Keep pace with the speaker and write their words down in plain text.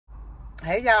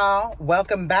Hey y'all,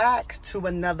 welcome back to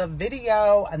another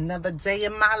video, another day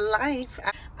in my life.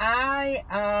 I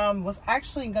was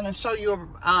actually gonna show you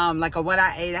like what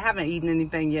I ate. I haven't eaten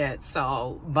anything yet,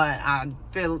 but I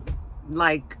feel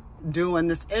like doing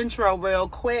this intro real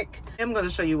quick. I'm gonna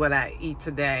show you what I eat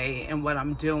today and what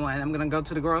I'm doing. I'm gonna go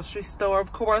to the grocery store,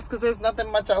 of course, because there's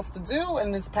nothing much else to do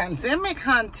in this pandemic,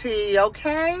 hunty,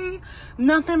 okay?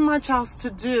 Nothing much else to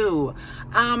do.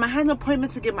 I had an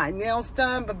appointment to get my nails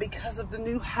done, but because of the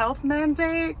new health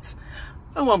mandate,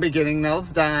 I won't be getting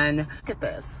nails done. Look at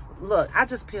this. Look, I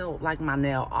just peeled like my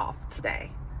nail off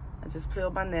today. I just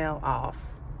peeled my nail off.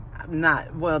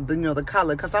 Not well, the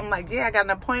color, because I'm like, yeah, I got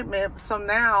an appointment, so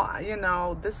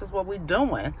now this is what we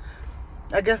doing.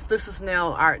 I guess this is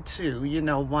nail art too,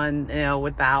 one nail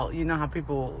without, how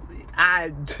people,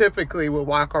 I typically would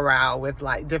walk around with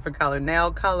like different color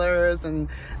nail colors and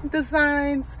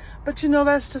designs, but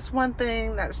that's just one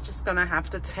thing that's just gonna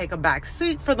have to take a back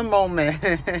seat for the moment.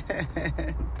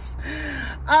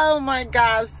 Oh my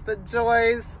gosh, the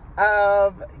joys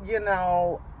of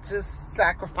just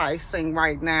sacrificing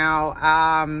right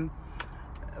now.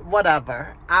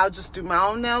 Whatever, I'll just do my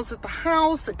own nails at the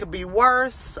house. It could be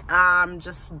worse. I'm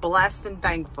just blessed and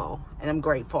thankful, and I'm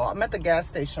grateful. I'm at the gas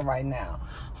station right now.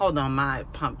 Hold on, my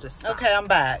pump just stopped. Okay, I'm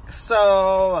back.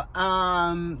 So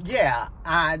yeah,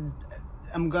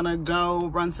 I'm gonna go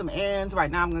run some errands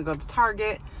right now. I'm gonna go to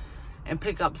Target and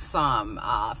pick up some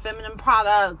feminine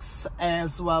products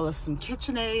as well as some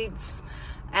KitchenAids.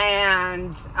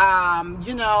 And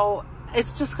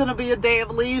it's just gonna be a day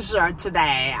of leisure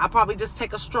today. I'll probably just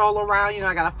take a stroll around.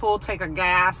 I got a full tank of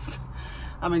gas.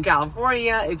 I'm in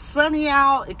California. It's sunny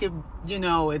out. It could,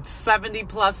 it's 70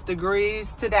 plus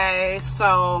degrees today,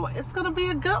 so it's gonna be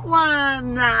a good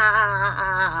one.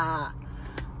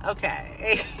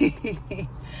 Okay.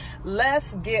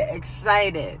 Let's get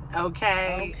excited.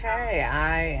 Okay,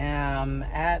 I am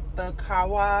at the car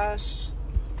wash.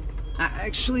 I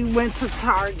actually went to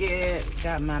Target,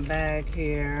 got my bag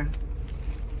here.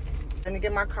 And to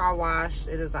get my car washed.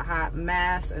 It is a hot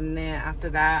mess. And then after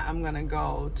that, I'm gonna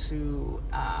go to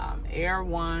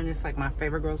Erewhon. It's like my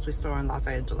favorite grocery store in Los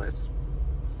Angeles.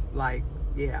 Like,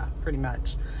 yeah, pretty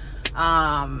much.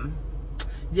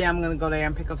 Yeah, I'm gonna go there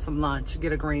and pick up some lunch,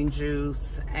 get a green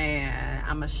juice, and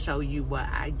I'm gonna show you what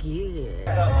I get.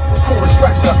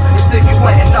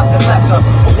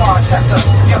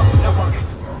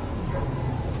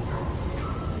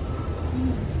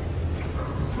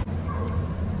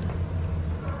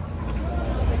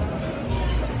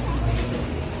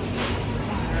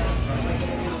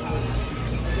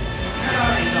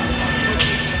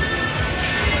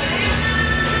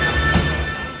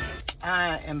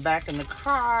 I'm back in the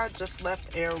car, just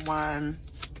left Erewhon.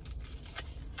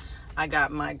 I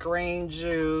got my green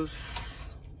juice.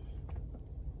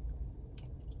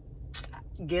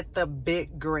 Get the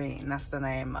big green, that's the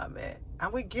name of it. I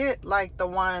would get like the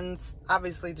ones,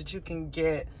 obviously, that you can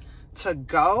get to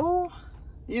go,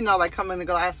 like come in a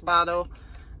glass bottle.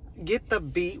 Get the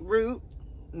beetroot,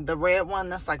 the red one,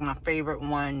 that's like my favorite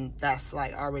one, that's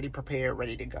like already prepared,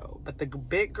 ready to go. But the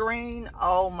big green,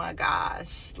 oh my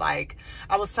gosh, like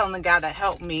I was telling the guy that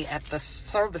helped me at the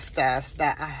service desk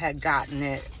that I had gotten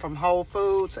it from Whole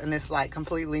Foods, and it's like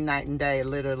completely night and day.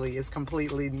 Literally, it's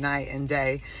completely night and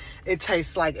day. It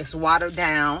tastes like it's watered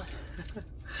down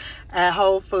at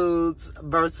Whole Foods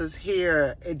versus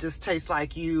here. It just tastes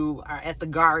like you are at the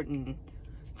garden,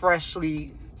 fresh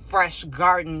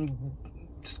garden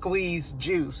squeezed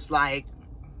juice, like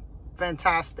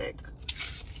fantastic.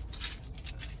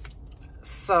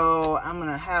 So I'm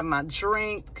gonna have my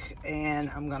drink and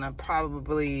I'm gonna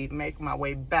probably make my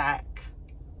way back.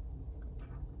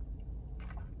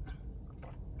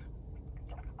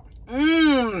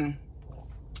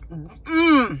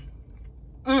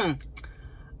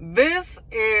 This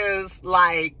is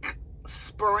like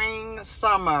spring,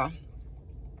 summer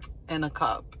in a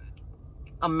cup.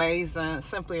 Amazing,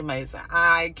 simply amazing.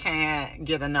 I can't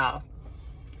get enough.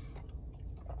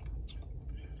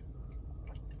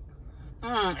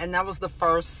 And that was the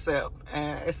first sip,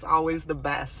 and it's always the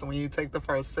best when you take the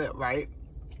first sip, right?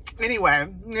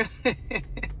 Anyway,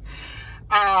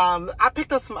 I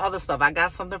picked up some other stuff. I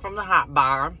got something from the hot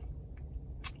bar.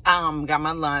 Got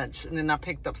my lunch, and then I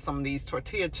picked up some of these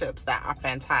tortilla chips that are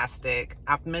fantastic.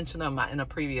 I've mentioned them in a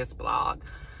previous blog.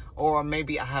 Or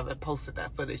maybe I haven't posted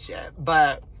that footage yet,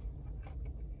 but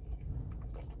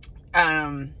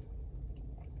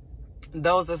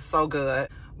those are so good.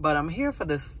 But I'm here for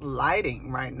this lighting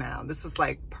right now. This is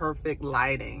like perfect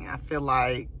lighting. I feel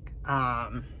like,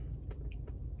 not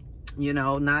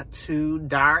too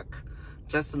dark,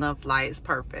 just enough light is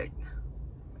perfect.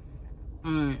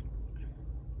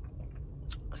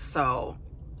 So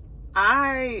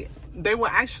they were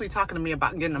actually talking to me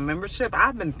about getting a membership.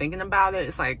 I've been thinking about it.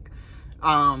 It's like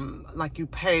you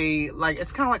pay, like,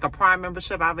 it's kind of like a Prime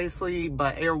membership, obviously,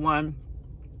 but Erewhon,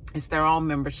 it's their own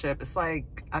membership. It's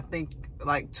like, I think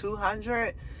like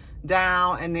 $200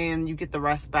 down, and then you get the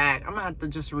rest back. I'm gonna have to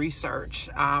just research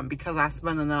because I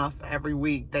spend enough every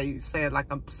week. They said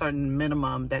like a certain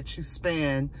minimum that you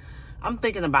spend. I'm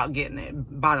thinking about getting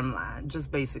it, bottom line,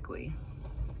 just basically.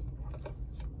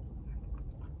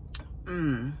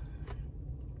 I'm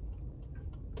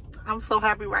so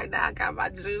happy right now. I got my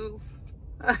juice.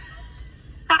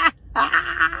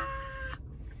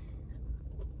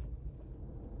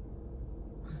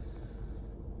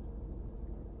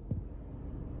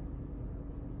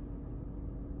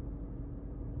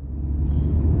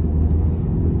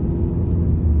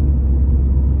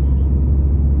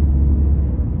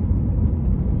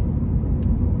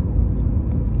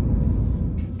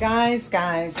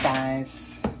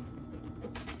 Guys.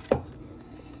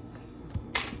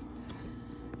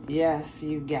 Yes,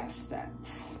 you guessed it.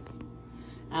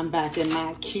 I'm back in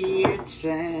my kitchen.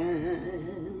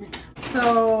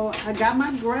 So I got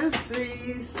my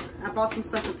groceries. I bought some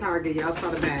stuff at Target. Y'all saw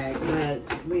the bag, but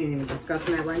we ain't even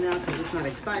discussing that right now because it's not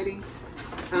exciting.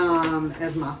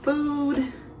 As my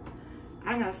food,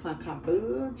 I got some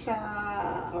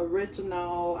kombucha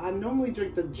original. I normally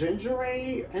drink the ginger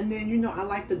ale, and then, you know, I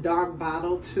like the dark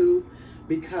bottle too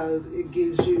because it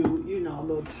gives you, you know, a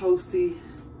little toasty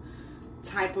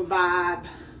type of vibe.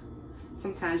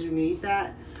 Sometimes you need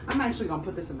that. I'm actually gonna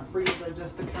put this in the freezer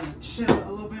just to kind of chill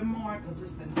a little bit more because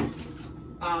it's been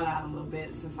thawed out a little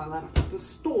bit since I left the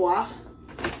store.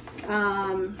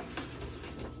 That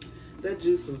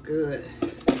juice was good.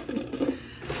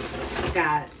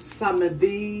 Got some of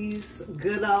these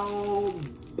good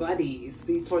old buddies,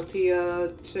 these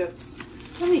tortilla chips.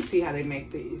 Let me see how they make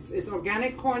these. It's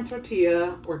organic corn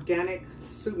tortilla, organic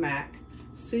sumac,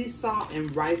 sea salt,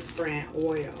 and rice bran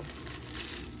oil.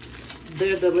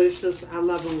 They're delicious. I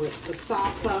love them with the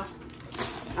salsa.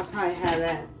 I'll probably have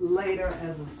that later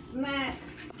as a snack.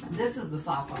 This is the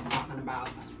salsa I'm talking about.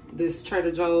 This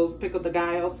Trader Joe's pico de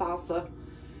gallo salsa.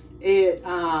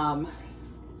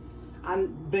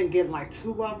 I've been getting like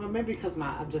 2 of them, maybe because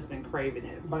I've just been craving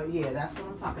it. But yeah, that's what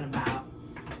I'm talking about.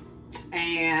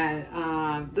 And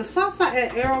the salsa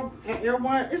at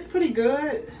Erewhon, it's pretty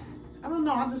good. I don't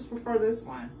know, I just prefer this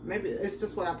one. Maybe it's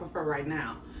just what I prefer right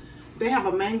now. They have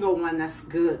a mango one that's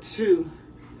good too,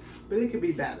 but it could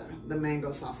be better. The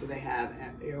mango salsa they have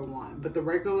at Erewhon. But the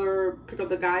regular pico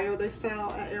de gallo they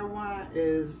sell at Erewhon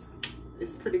is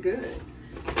pretty good.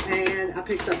 And I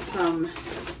picked up some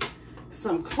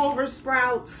clover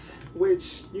sprouts,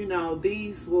 which, you know,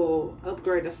 these will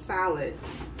upgrade a salad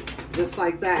just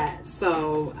like that.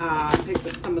 So I picked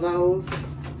up some of those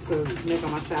to make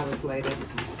on my salads later.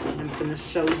 I'm gonna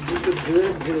show you the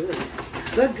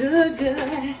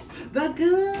good.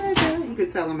 You can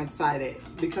tell I'm excited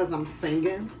because I'm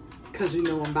singing, because you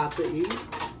know I'm about to eat.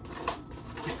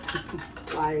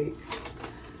 Like,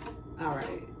 all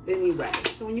right. Anyway,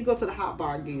 so when you go to the hot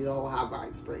bar, get the old hot bar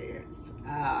experience.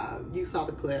 You saw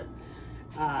the clip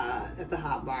at the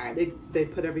hot bar. They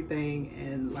put everything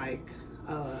in like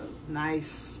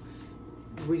nice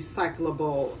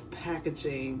recyclable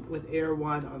packaging with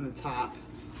Erewhon on the top,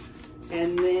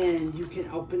 and then you can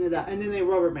open it up, and then they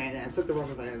rubber band it. I took the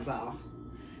rubber bands off.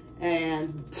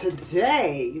 And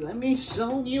today, let me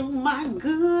show you my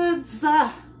goods.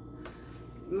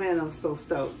 Man, I'm so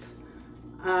stoked.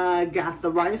 I got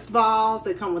the rice balls.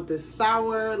 They come with this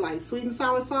sour, like sweet and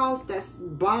sour sauce. That's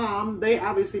bomb. They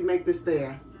obviously make this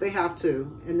there. They have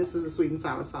to. And this is a sweet and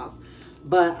sour sauce.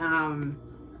 But,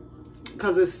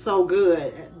 because it's so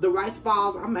good. The rice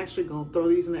balls, I'm actually going to throw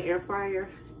these in the air fryer.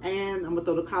 And I'm going to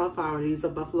throw the cauliflower. These are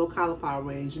buffalo cauliflower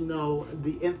wings. You know,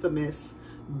 the infamous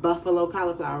buffalo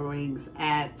cauliflower wings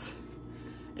at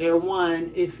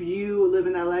Erewhon. If you live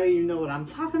in LA, you know what I'm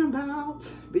talking about.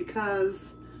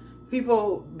 Because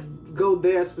people go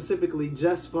there specifically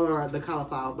just for the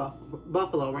cauliflower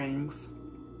buffalo wings.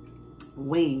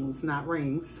 Wings, not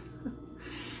rings.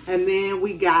 And then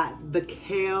we got the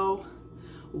kale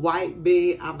white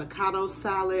bee avocado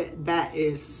salad. That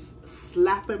is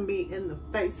slapping me in the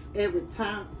face every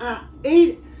time I eat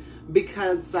it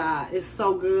because it's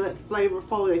so good,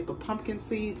 flavorful. They put pumpkin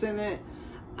seeds in it.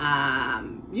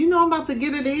 You know I'm about to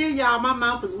get it in, y'all. My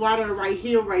mouth is watering right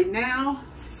here, right now.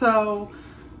 So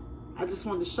I just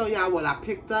wanted to show y'all what I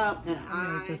picked up. And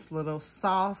I made this little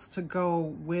sauce to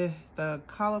go with the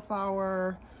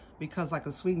cauliflower because like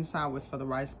a sweet and sour is for the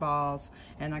rice balls.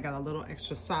 And I got a little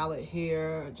extra salad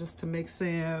here just to mix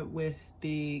in with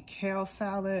the kale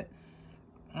salad.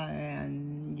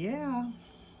 And yeah,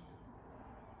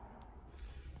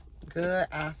 good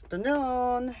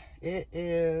afternoon. It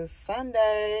is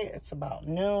Sunday. It's about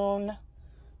noon.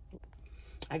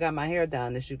 I got my hair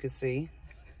done, as you can see.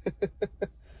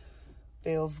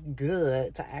 Feels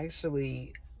good to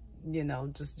actually, you know,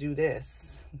 just do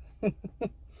this.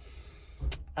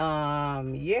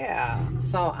 Yeah,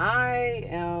 so I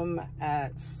am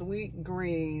at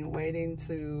Sweetgreen waiting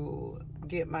to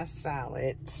get my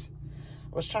salad.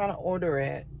 I was trying to order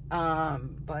it,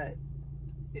 but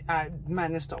I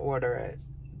managed to order it.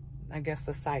 I guess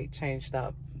the site changed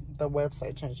up, the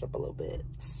website changed up a little bit.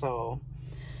 So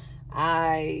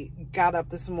I got up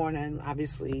this morning,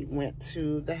 obviously went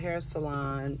to the hair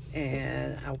salon,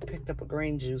 and I picked up a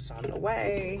green juice on the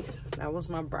way. That was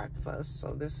my breakfast.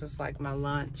 So this is like my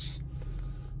lunch.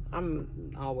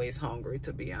 I'm always hungry,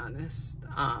 to be honest.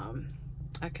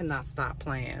 I cannot stop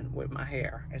playing with my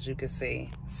hair, as you can see.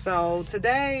 So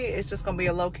today it's just gonna be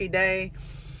a low-key day.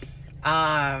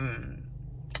 I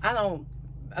don't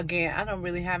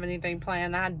really have anything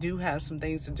planned. I do have some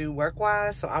things to do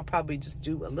work-wise, so I'll probably just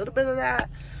do a little bit of that,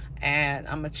 and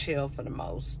I'm gonna chill for the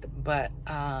most. But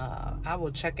I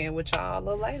will check in with y'all a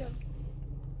little later.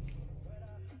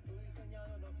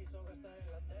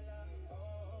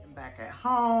 Back at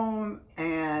home,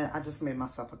 and I just made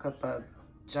myself a cup of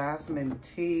jasmine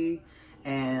tea,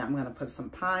 and I'm gonna put some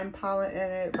pine pollen in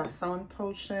it by Sun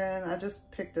Potion. I just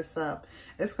picked this up.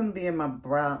 It's gonna be in my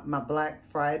Black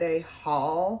Friday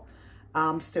haul.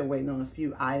 I'm still waiting on a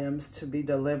few items to be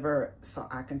delivered, so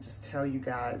I can just tell you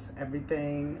guys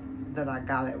everything that I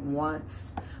got at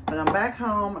once. But I'm back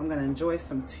home. I'm gonna enjoy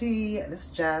some tea. This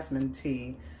jasmine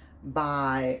tea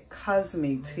by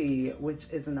Cosme Tea, which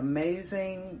is an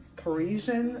amazing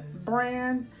Parisian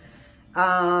brand.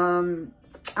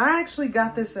 I actually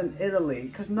got this in Italy,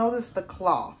 because notice the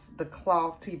cloth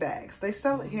tea bags. They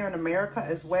sell it here in America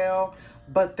as well,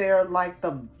 but they're like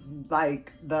the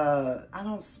I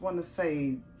don't want to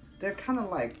say, they're kind of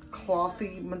like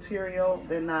clothy material.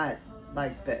 They're not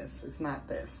like this. It's not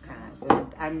this kind. So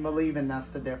I'm believing that's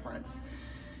the difference.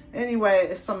 Anyway,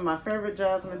 it's some of my favorite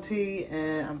jasmine tea,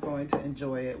 and I'm going to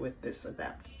enjoy it with this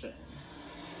adaptogen.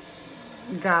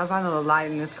 Guys, I know the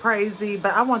lighting is crazy,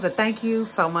 but I want to thank you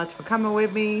so much for coming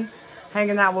with me,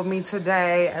 hanging out with me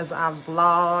today as I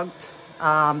vlogged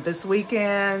this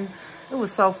weekend. It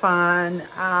was so fun.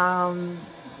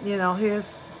 You know,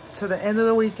 here's to the end of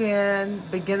the weekend,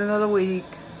 beginning of the week.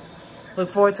 Look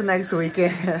forward to next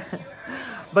weekend.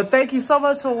 But thank you so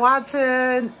much for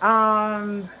watching.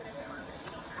 I'm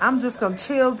just gonna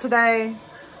chill today,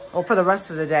 or for the rest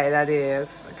of the day, that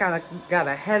is. I kind of got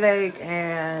a headache,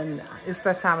 and it's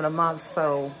that time of the month,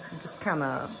 so just kind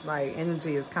of like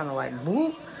energy is kind of like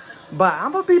whoop. But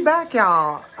I'm gonna be back,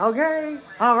 y'all. Okay,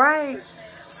 all right.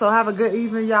 So have a good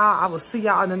evening, y'all. I will see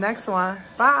y'all in the next one.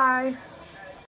 Bye.